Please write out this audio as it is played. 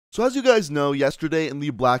So as you guys know, yesterday in the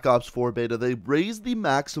Black Ops 4 beta, they raised the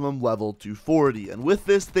maximum level to 40, and with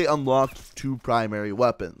this, they unlocked two primary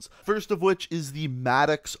weapons. First of which is the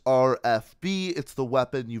Maddox RFB. It's the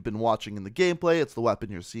weapon you've been watching in the gameplay. It's the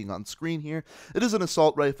weapon you're seeing on screen here. It is an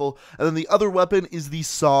assault rifle, and then the other weapon is the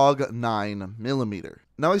Saug 9mm.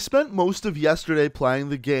 Now, I spent most of yesterday playing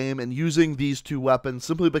the game and using these two weapons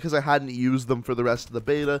simply because I hadn't used them for the rest of the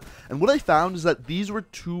beta, and what I found is that these were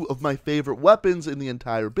two of my favorite weapons in the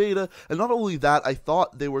entire beta, and not only that, I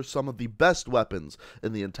thought they were some of the best weapons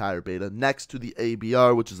in the entire beta, next to the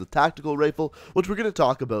ABR, which is a tactical rifle, which we're going to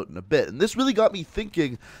talk about in a bit. And this really got me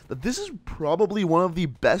thinking that this is probably one of the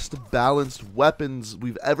best balanced weapons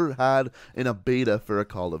we've ever had in a beta for a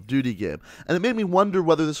Call of Duty game, and it made me wonder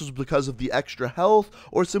whether this was because of the extra health,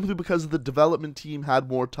 or simply because the development team had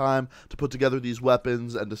more time to put together these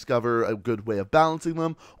weapons and discover a good way of balancing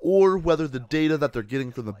them, or whether the data that they're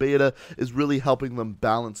getting from the beta is really helping them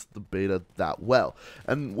balance the beta that well.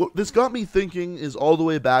 And what this got me thinking is all the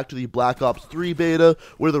way back to the Black Ops 3 beta,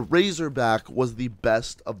 where the Razorback was the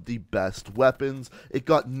best of the best weapons. It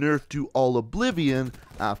got nerfed to all oblivion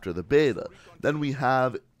after the beta. Then we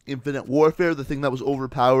have Infinite Warfare. The thing that was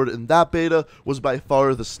overpowered in that beta was by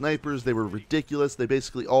far the snipers. They were ridiculous. They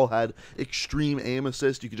basically all had extreme aim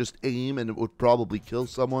assist. You could just aim and it would probably kill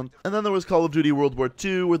someone. And then there was Call of Duty World War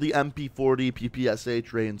II, where the MP40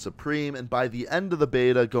 PPSH reigned supreme, and by the end of the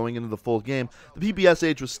beta, going into the full game, the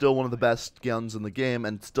PPSH was still one of the best guns in the game,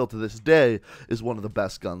 and still to this day is one of the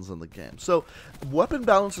best guns in the game. So weapon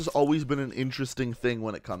balance has always been an interesting thing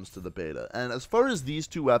when it comes to the beta, and as far as these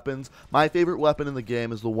two weapons, my favorite weapon in the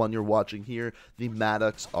game is the one you're watching here, the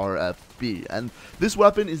Maddox RFB. And this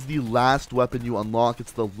weapon is the last weapon you unlock.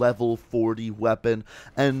 It's the level 40 weapon,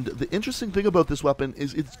 and the interesting thing about this weapon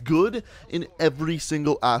is it's good in every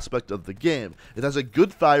single aspect of the game. It has a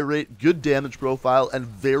good fire rate, good damage profile, and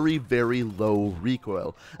very, very low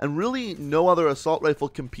recoil. And really, no other assault rifle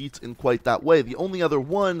competes in quite that way. The only other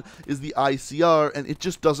one is the ICR, and it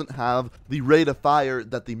just doesn't have the rate of fire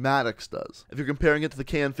that the Maddox does. If you're comparing it to the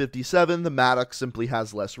KN57, the Maddox simply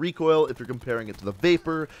has less recoil. If you're comparing it to the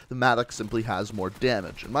Vapor, the Maddox simply has more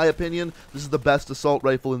damage. In my opinion, this is the best assault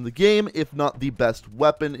rifle in the game, if not the best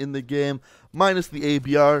weapon in the game, minus the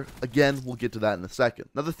ABR. Again, we'll get to that in a second.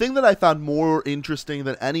 Now, the thing that I found more interesting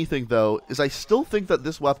than anything, though, is I still think that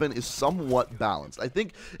this weapon is somewhat balanced. I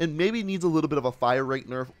think it maybe needs a little bit of a fire rate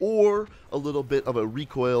nerf or a little bit of a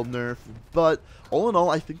recoil nerf, but all in all,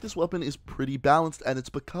 I think this weapon is pretty balanced, and it's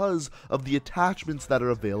because of the attachments that are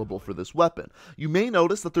available for this weapon. You may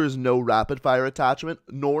notice that there is no rapid fire attachment,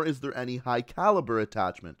 nor is there any high caliber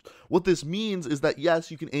attachment. What this means is that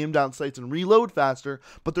yes, you can aim down sights and reload faster,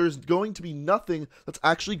 but there's going to be nothing that's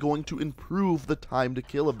actually going to improve the time to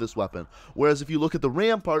kill of this weapon. Whereas if you look at the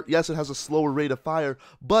Rampart, yes, it has a slower rate of fire,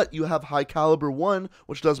 but you have high caliber 1,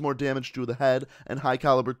 which does more damage to the head, and high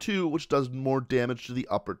caliber 2, which does more damage to the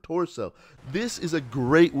upper torso. This is a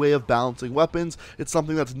great way of balancing weapons. It's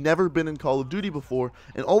something that's never been in Call of Duty before,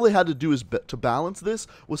 and all they had to do is to balance this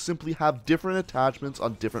was simply have different attachments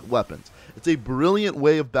on different weapons. It's a brilliant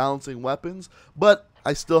way of balancing weapons, but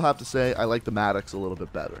I still have to say I like the Maddox a little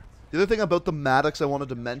bit better. The other thing about the Maddox I wanted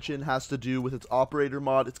to mention has to do with its operator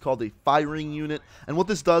mod. It's called a firing unit, and what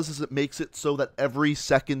this does is it makes it so that every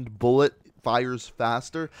second bullet fires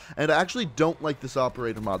faster, and I actually don't like this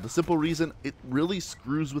operator mod. The simple reason, it really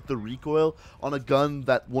screws with the recoil on a gun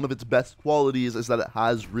that one of its best qualities is that it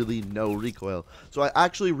has really no recoil. So I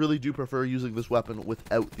actually really do prefer using this weapon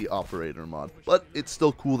without the operator mod, but it's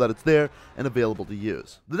still cool that it's there and available to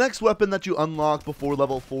use. The next weapon that you unlock before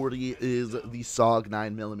level 40 is the Saug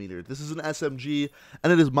 9mm. This is an SMG,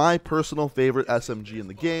 and it is my personal favorite SMG in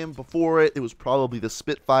the game. Before it was probably the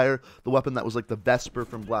Spitfire, the weapon that was like the Vesper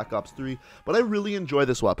from Black Ops 3. But I really enjoy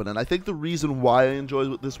this weapon, and I think the reason why I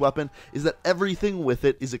enjoy this weapon is that everything with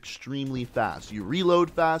it is extremely fast. You reload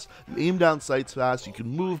fast, you aim down sights fast, you can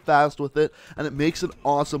move fast with it, and it makes an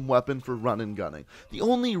awesome weapon for run and gunning. The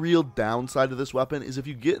only real downside of this weapon is if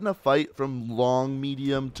you get in a fight from long,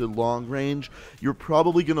 medium to long range, you're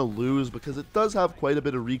probably going to lose because it does have quite a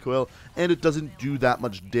bit of recoil, and it doesn't do that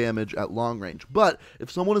much damage at long range. But if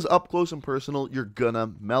someone is up close and personal, you're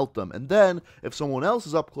gonna melt them. And then, if someone else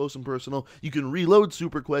is up close and personal, ammo, you can reload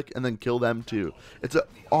super quick and then kill them too. It's an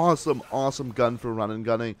awesome, awesome gun for run and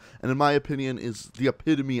gunning, and in my opinion is the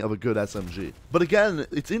epitome of a good SMG. But again,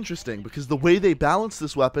 it's interesting because the way they balance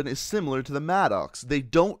this weapon is similar to the Maddox. They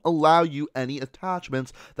don't allow you any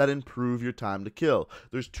attachments that improve your time to kill.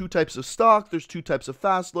 There's two types of stock, there's two types of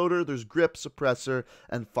fast loader, there's grip, suppressor,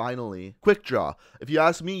 and finally, quick draw. If you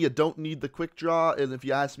ask me, you don't need the quick draw, and if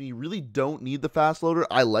you ask me, you really don't need the fast loader.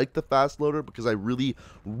 I like the fast loader because I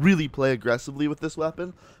really play aggressively with this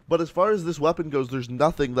weapon. But as far as this weapon goes, there's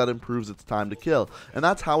nothing that improves its time to kill. And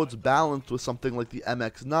that's how it's balanced with something like the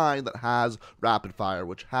MX9 that has rapid fire,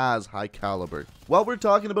 which has high caliber. While we're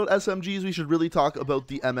talking about SMGs, we should really talk about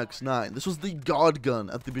the MX9. This was the god gun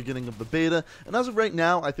at the beginning of the beta, and as of right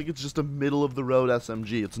now, I think it's just a middle of the road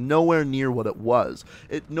SMG. It's nowhere near what it was.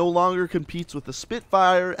 It no longer competes with the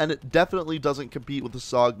Spitfire, and it definitely doesn't compete with the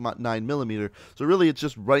Saug 9mm, so really it's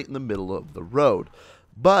just right in the middle of the road.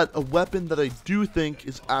 But a weapon that I do think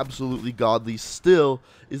is absolutely godly still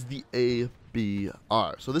is the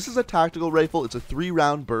ABR. So this is a tactical rifle, it's a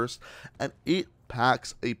 3-round burst, and it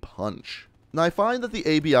packs a punch. Now I find that the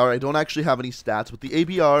ABR, I don't actually have any stats, but the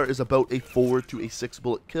ABR is about a 4 to a 6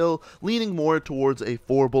 bullet kill, leaning more towards a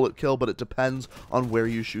 4 bullet kill, but it depends on where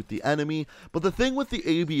you shoot the enemy. But the thing with the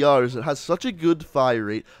ABR is it has such a good fire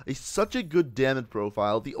rate, such a good damage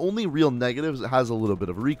profile. The only real negative is it has a little bit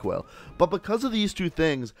of recoil. But because of these two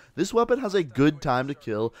things, this weapon has a good time to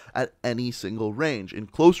kill at any single range. In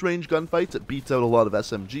close range gunfights, it beats out a lot of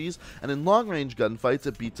SMGs, and in long range gunfights,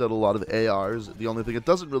 it beats out a lot of ARs. The only thing it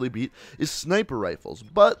doesn't really beat is sniper rifles.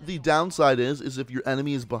 But the downside is if your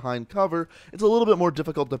enemy is behind cover, it's a little bit more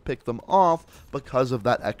difficult to pick them off because of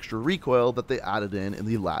that extra recoil that they added in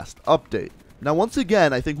the last update. Now once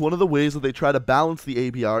again, I think one of the ways that they try to balance the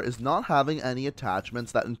ABR is not having any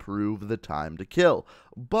attachments that improve the time to kill.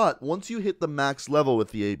 But once you hit the max level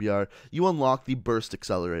with the ABR, you unlock the burst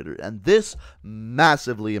accelerator, and this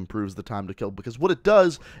massively improves the time to kill because what it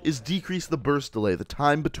does is decrease the burst delay, the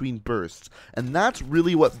time between bursts, and that's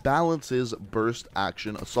really what balances burst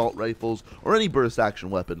action assault rifles or any burst action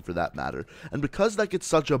weapon for that matter. And because that gets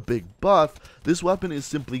such a big buff, this weapon is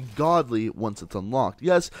simply godly once it's unlocked.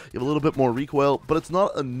 Yes, you have a little bit more recoil, but it's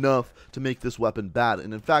not enough to make this weapon bad,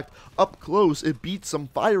 and in fact, up close, it beats some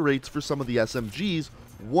fire rates for some of the SMGs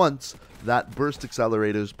once that burst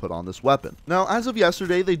accelerator is put on this weapon. Now, as of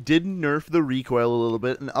yesterday, they did nerf the recoil a little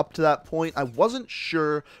bit, and up to that point, I wasn't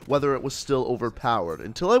sure whether it was still overpowered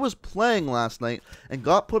until I was playing last night and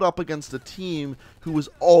got put up against a team who was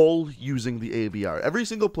all using the ABR. Every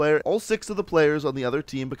single player, all 6 of the players on the other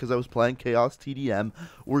team, because I was playing Chaos TDM,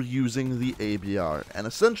 were using the ABR, and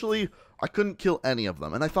essentially, I couldn't kill any of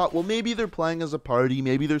them, and I thought, well, maybe they're playing as a party,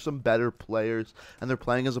 maybe there's some better players, and they're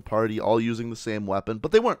playing as a party, all using the same weapon,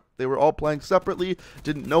 but they weren't. They were all playing separately,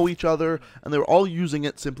 didn't know each other, and they were all using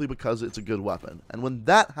it simply because it's a good weapon. And when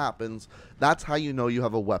that happens, that's how you know you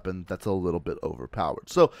have a weapon that's a little bit overpowered.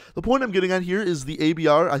 So, the point I'm getting at here is the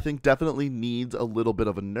ABR, I think, definitely needs a little bit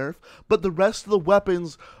of a nerf, but the rest of the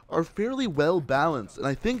weapons are fairly well balanced, and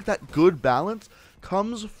I think that good balance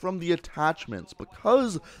comes from the attachments.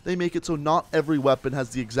 Because they make it so not every weapon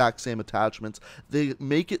has the exact same attachments, they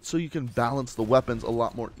make it so you can balance the weapons a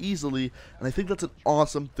lot more easily, and I think that's an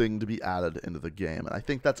awesome thing to be added into the game, and I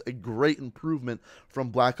think that's a great improvement from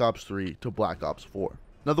Black Ops 3 to Black Ops 4.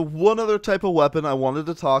 Now, the one other type of weapon I wanted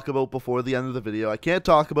to talk about before the end of the video, I can't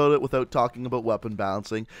talk about it without talking about weapon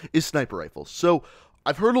balancing, is sniper rifles. So,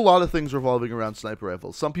 I've heard a lot of things revolving around sniper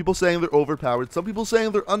rifles. Some people saying they're overpowered, some people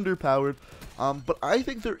saying they're underpowered, but I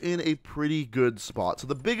think they're in a pretty good spot. So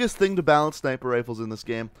the biggest thing to balance sniper rifles in this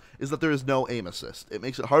game is that there is no aim assist. It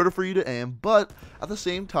makes it harder for you to aim, but at the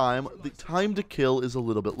same time, the time to kill is a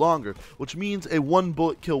little bit longer, which means a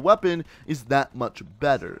 1-bullet kill weapon is that much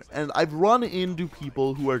better. And I've run into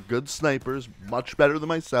people who are good snipers, much better than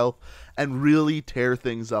myself, and really tear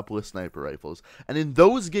things up with sniper rifles. And in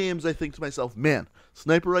those games, I think to myself, man,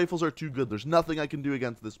 sniper rifles are too good. There's nothing I can do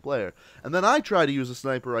against this player. And then I try to use a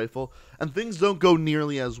sniper rifle, and things don't go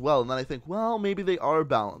nearly as well. And then I think, well, maybe they are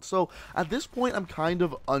balanced. So at this point, I'm kind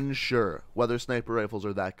of unsure whether sniper rifles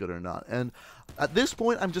are that good or not. And at this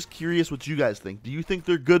point, I'm just curious what you guys think. Do you think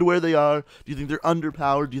they're good where they are? Do you think they're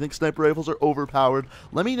underpowered? Do you think sniper rifles are overpowered?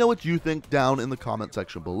 Let me know what you think down in the comment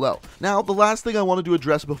section below. Now, the last thing I wanted to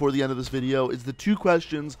address before the end of this video is the 2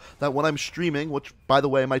 questions that when I'm streaming, which, by the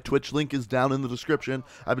way, my Twitch link is down in the description.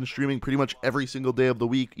 I've been streaming pretty much every single day of the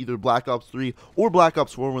week, either Black Ops 3 or Black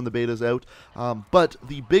Ops 4 when the beta's out. But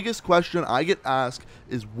the biggest question I get asked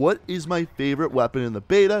is, what is my favorite weapon in the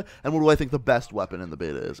beta, and what do I think the best weapon in the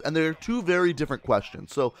beta is? And they're 2 very different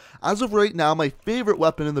questions. So as of right now, my favorite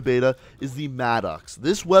weapon in the beta is the Maddox.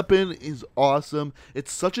 This weapon is awesome.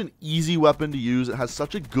 It's such an easy weapon to use. It has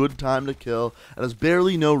such a good time to kill. It has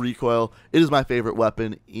barely no recoil. It is my favorite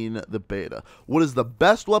weapon in the beta. What is the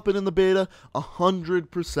best weapon in the beta?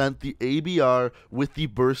 100% the ABR with the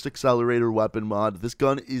burst accelerator weapon mod. This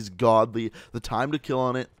gun is godly. The time to kill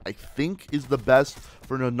on it, I think, is the best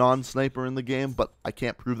for a non-sniper in the game, but I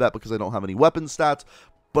can't prove that because I don't have any weapon stats.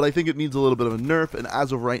 But I think it needs a little bit of a nerf, and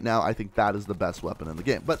as of right now, I think that is the best weapon in the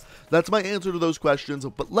game. But that's my answer to those questions.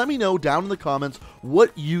 But let me know down in the comments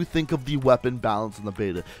what you think of the weapon balance in the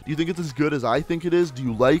beta. Do you think it's as good as I think it is? Do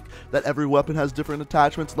you like that every weapon has different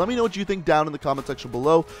attachments? Let me know what you think down in the comment section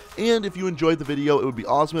below. And if you enjoyed the video, it would be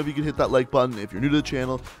awesome if you could hit that like button. If you're new to the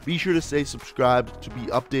channel, be sure to stay subscribed to be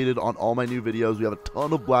updated on all my new videos. We have a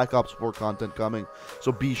ton of Black Ops 4 content coming,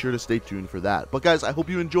 so be sure to stay tuned for that. But guys, I hope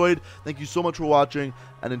you enjoyed. Thank you so much for watching.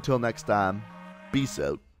 And until next time, peace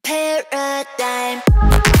out. Paradigm.